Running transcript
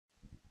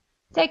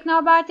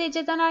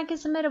TC'den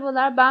herkese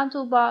merhabalar. Ben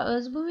Tuğba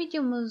Öz. Bu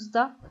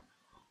videomuzda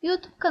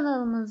YouTube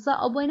kanalımıza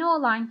abone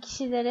olan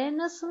kişilere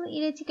nasıl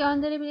ileti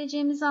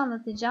gönderebileceğimizi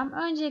anlatacağım.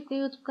 Öncelikle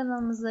YouTube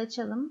kanalımızı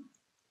açalım.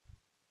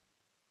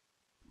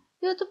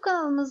 YouTube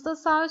kanalımızda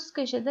sağ üst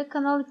köşede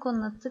kanal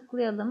ikonuna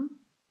tıklayalım.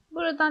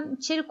 Buradan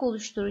içerik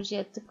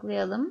oluşturucuya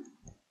tıklayalım.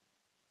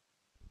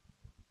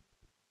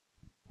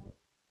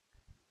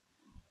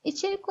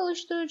 İçerik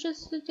oluşturucu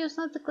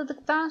stüdyosuna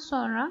tıkladıktan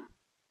sonra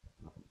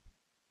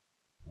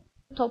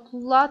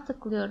topluluğa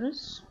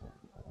tıklıyoruz.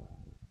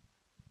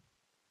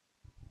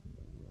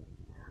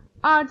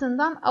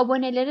 Ardından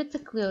abonelere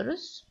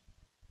tıklıyoruz.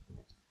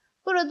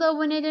 Burada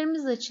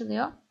abonelerimiz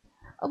açılıyor.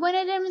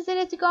 Abonelerimize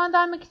ileti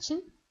göndermek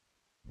için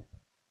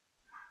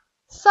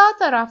sağ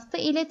tarafta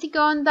ileti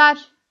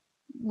gönder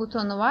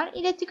butonu var.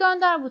 İleti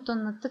gönder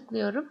butonuna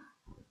tıklıyorum.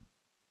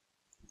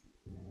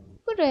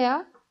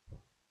 Buraya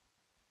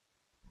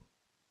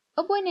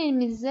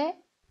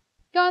abonemize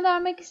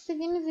göndermek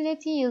istediğimiz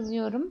iletiyi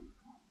yazıyorum.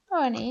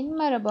 Örneğin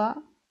merhaba.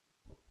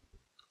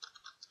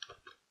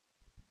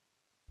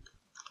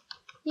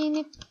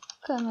 Yeni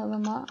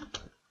kanalıma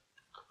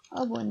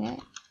abone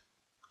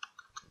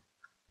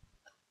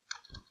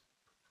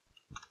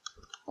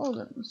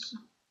olur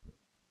musun?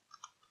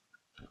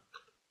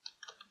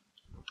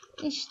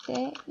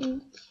 İşte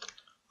ilk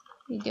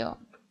video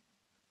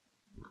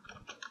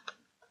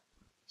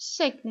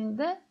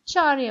şeklinde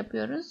çağrı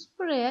yapıyoruz.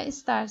 Buraya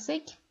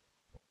istersek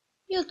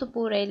YouTube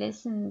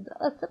URL'sini de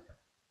atıp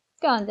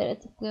göndere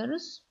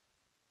tıklıyoruz.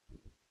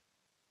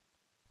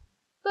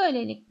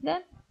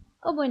 Böylelikle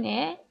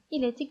aboneye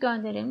ileti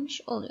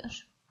gönderilmiş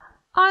oluyor.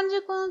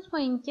 Ancak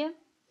unutmayın ki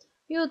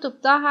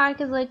YouTube'da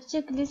herkese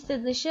açık,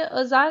 liste dışı,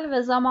 özel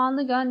ve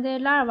zamanlı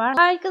gönderiler var.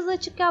 Herkes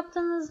açık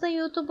yaptığınızda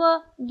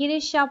YouTube'a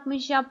giriş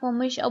yapmış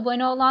yapmamış,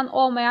 abone olan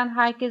olmayan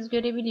herkes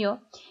görebiliyor.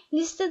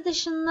 Liste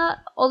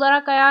dışında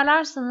olarak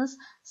ayarlarsanız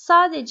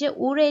sadece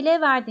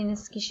URL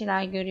verdiğiniz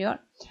kişiler görüyor.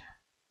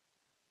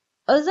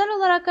 Özel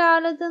olarak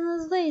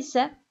ayarladığınızda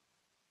ise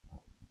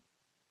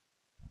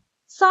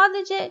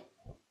sadece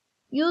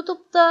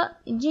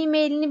YouTube'da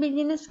Gmail'ini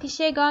bildiğiniz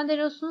kişiye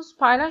gönderiyorsunuz.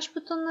 Paylaş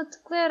butonuna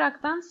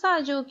tıklayaraktan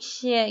sadece o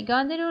kişiye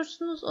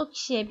gönderiyorsunuz. O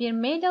kişiye bir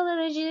mail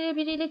aracılığıyla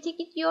bir ileti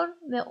gidiyor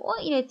ve o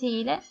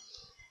iletiyle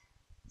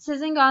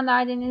sizin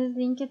gönderdiğiniz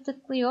linke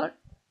tıklıyor.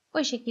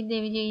 O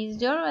şekilde videoyu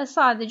izliyor ve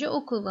sadece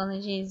o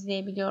kullanıcı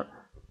izleyebiliyor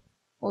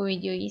o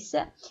videoyu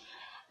ise.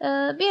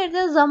 Bir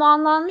de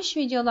zamanlanmış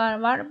videolar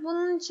var.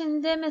 Bunun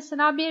için de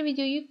mesela bir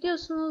video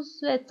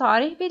yüklüyorsunuz ve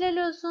tarih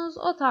belirliyorsunuz.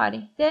 O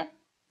tarihte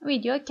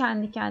video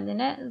kendi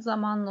kendine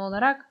zamanlı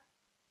olarak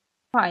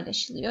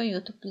paylaşılıyor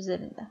YouTube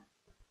üzerinde.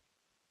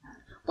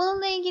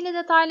 Bununla ilgili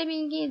detaylı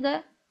bilgiyi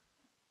de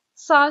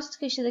sağ üst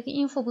köşedeki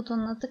info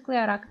butonuna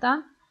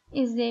tıklayaraktan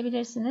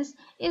izleyebilirsiniz.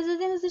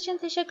 İzlediğiniz için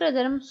teşekkür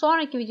ederim.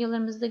 Sonraki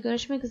videolarımızda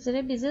görüşmek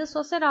üzere. Bizi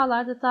sosyal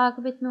ağlarda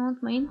takip etmeyi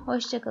unutmayın.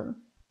 Hoşça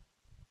kalın.